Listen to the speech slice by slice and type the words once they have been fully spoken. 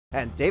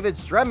And David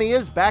Stremme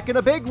is back in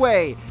a big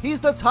way. He's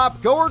the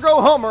top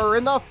go-or-go-homer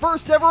in the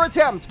first ever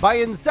attempt by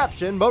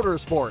Inception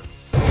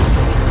Motorsports.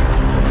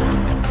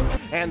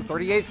 And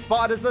 38th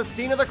spot is the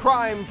scene of the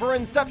crime for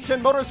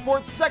Inception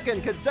Motorsports'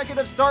 second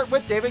consecutive start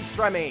with David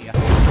Stremme.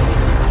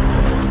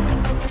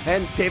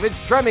 And David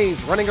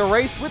Stremme's running a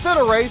race within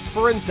a race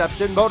for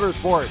Inception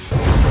Motorsports.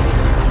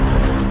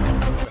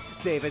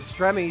 David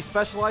Stremme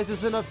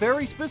specializes in a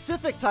very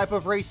specific type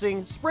of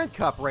racing, Sprint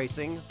Cup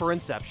racing, for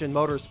Inception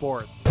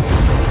Motorsports.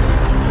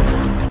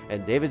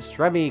 And David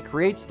Stremme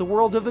creates the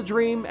world of the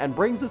dream and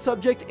brings the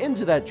subject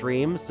into that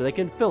dream so they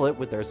can fill it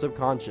with their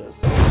subconscious.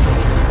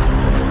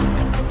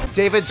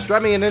 David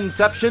Stremme and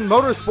Inception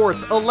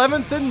Motorsports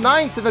 11th and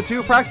 9th in the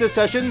 2 practice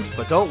sessions,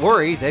 but don't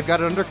worry, they've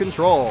got it under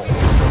control.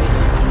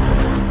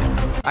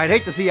 I'd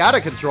hate to see out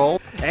of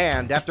control.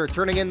 And after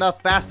turning in the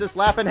fastest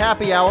lap in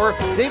happy hour,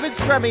 David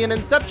Stremme and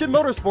Inception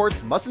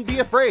Motorsports mustn't be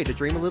afraid to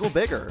dream a little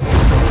bigger.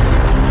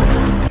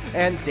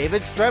 And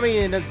David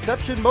Stremme and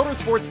Inception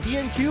Motorsports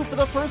DNQ for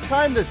the first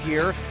time this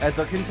year as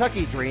their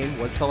Kentucky dream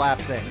was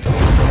collapsing.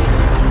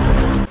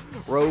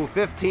 Row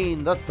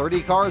 15, the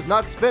 30 car's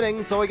not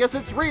spinning, so I guess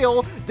it's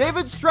real.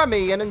 David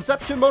Stremme and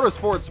Inception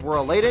Motorsports were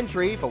a late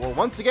entry, but were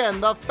once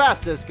again the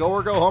fastest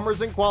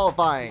go-or-go-homers in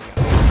qualifying.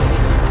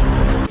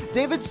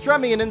 David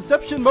Stremme and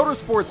Inception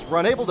Motorsports were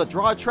unable to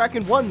draw a track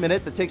in 1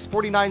 minute that takes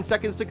 49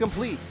 seconds to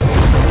complete.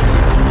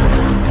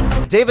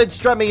 David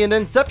Stremme and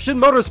Inception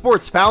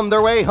Motorsports found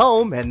their way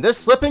home, and this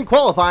slip in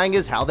qualifying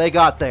is how they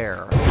got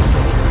there.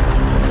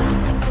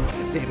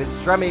 David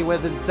Stremme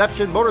with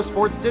Inception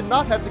Motorsports did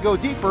not have to go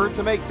deeper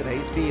to make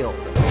today's field.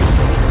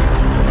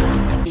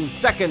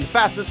 Second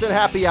fastest in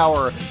happy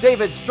hour,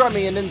 David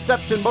Stremme and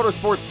Inception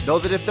Motorsports know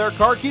that if their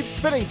car keeps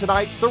spinning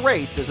tonight, the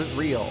race isn't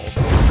real.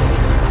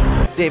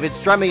 David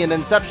Stremme and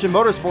Inception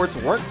Motorsports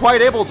weren't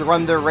quite able to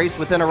run their race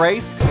within a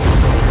race.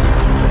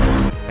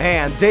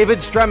 And David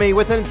Stremme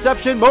with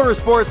Inception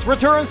Motorsports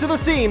returns to the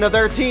scene of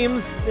their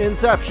team's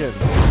Inception.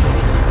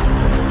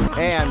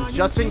 And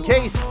just in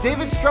case,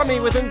 David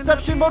Stremme with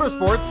Inception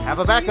Motorsports have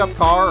a backup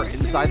car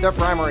inside their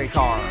primary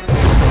car.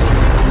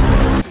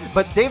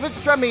 But David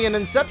Stremme and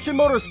Inception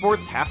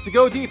Motorsports have to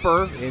go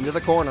deeper into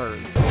the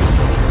corners.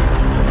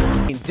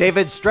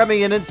 David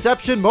Stremme and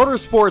Inception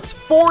Motorsports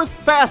 4th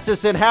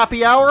fastest in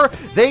happy hour.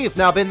 They've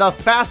now been the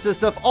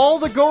fastest of all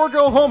the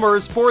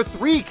go-or-go-homers for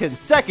 3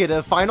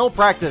 consecutive final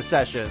practice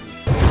sessions.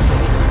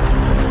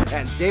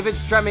 And David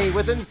Stremme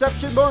with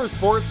Inception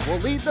Motorsports will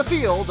lead the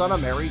field on a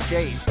merry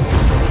chase.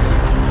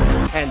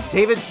 And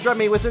David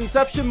Stremme with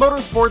Inception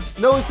Motorsports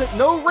knows that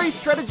no race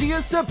strategy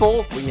is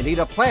simple when you need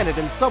a planet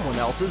in someone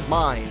else's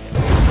mind.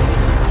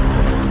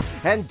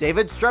 And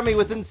David Stremme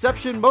with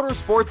Inception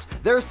Motorsports,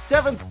 their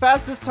 7th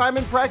fastest time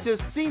in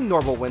practice, seemed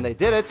normal when they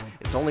did it.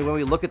 It's only when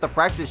we look at the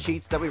practice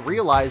sheets that we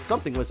realize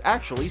something was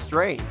actually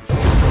strange.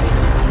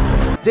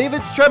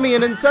 David Stremme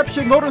and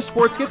Inception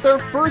Motorsports get their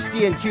first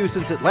DNQ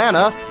since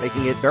Atlanta,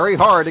 making it very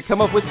hard to come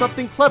up with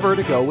something clever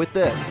to go with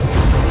this.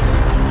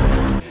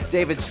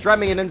 David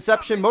Stremme and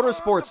Inception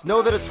Motorsports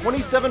know that a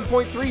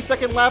 27.3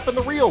 second lap in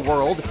the real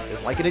world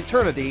is like an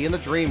eternity in the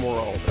dream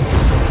world.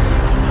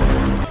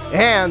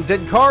 And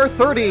in car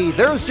 30,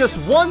 there's just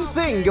one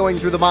thing going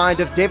through the mind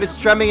of David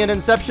Stremme and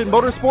Inception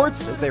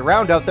Motorsports as they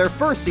round out their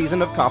first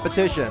season of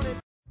competition.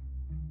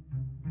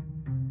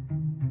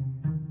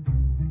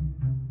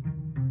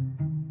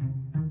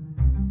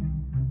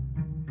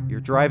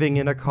 You're driving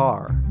in a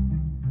car.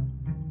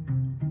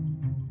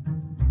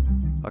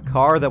 A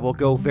car that will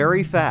go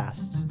very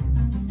fast.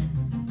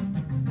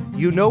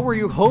 You know where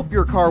you hope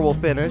your car will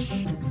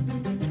finish,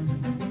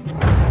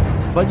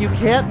 but you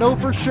can't know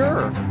for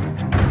sure.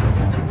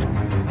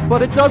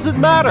 But it doesn't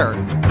matter.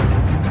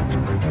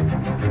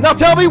 Now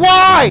tell me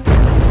why!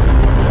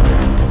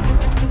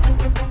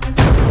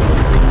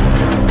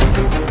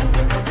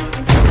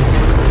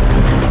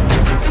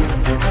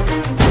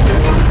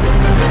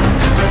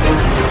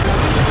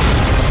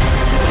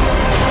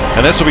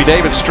 And this will be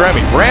David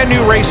Stremme, brand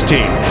new race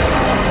team.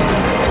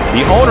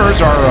 The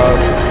owners are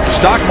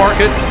stock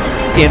market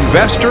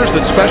investors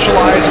that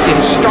specialize in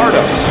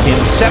startups.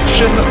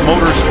 Inception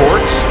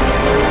Motorsports.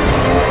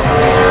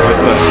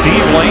 With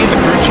Steve Lane, the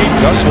crew chief,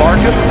 Gus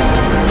Larkin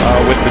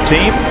with the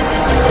team.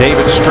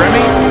 David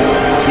Stremme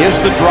is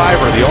the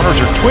driver. The owners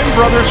are twin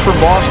brothers from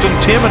Boston,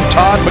 Tim and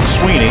Todd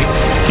McSweeney.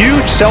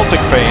 Huge Celtic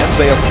fans.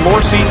 They have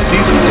floor seat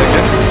season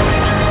tickets.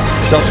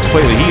 Celtics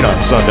play the Heat on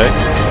Sunday,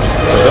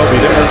 so they'll be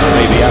there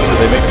maybe after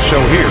they make the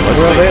show here.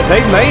 Let's see.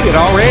 They've made it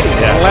already.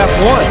 Yeah. Lap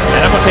 1.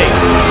 And I'm going to tell you,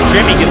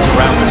 Stremme gets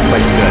around this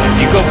place good.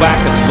 If you go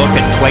back and look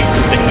at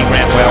places that he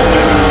ran well when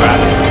he was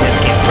driving,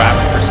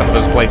 driving for some of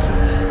those places,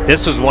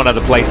 this was one of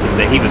the places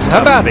that he was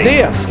tough. How about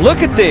this?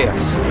 Look at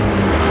this.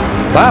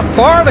 By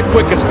far the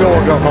quickest go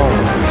home.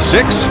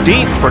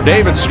 16th for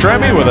David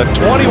Stremme with a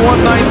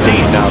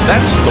 21.19. Now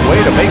that's the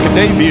way to make a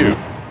debut.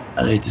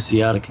 I'd hate to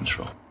see out of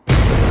control.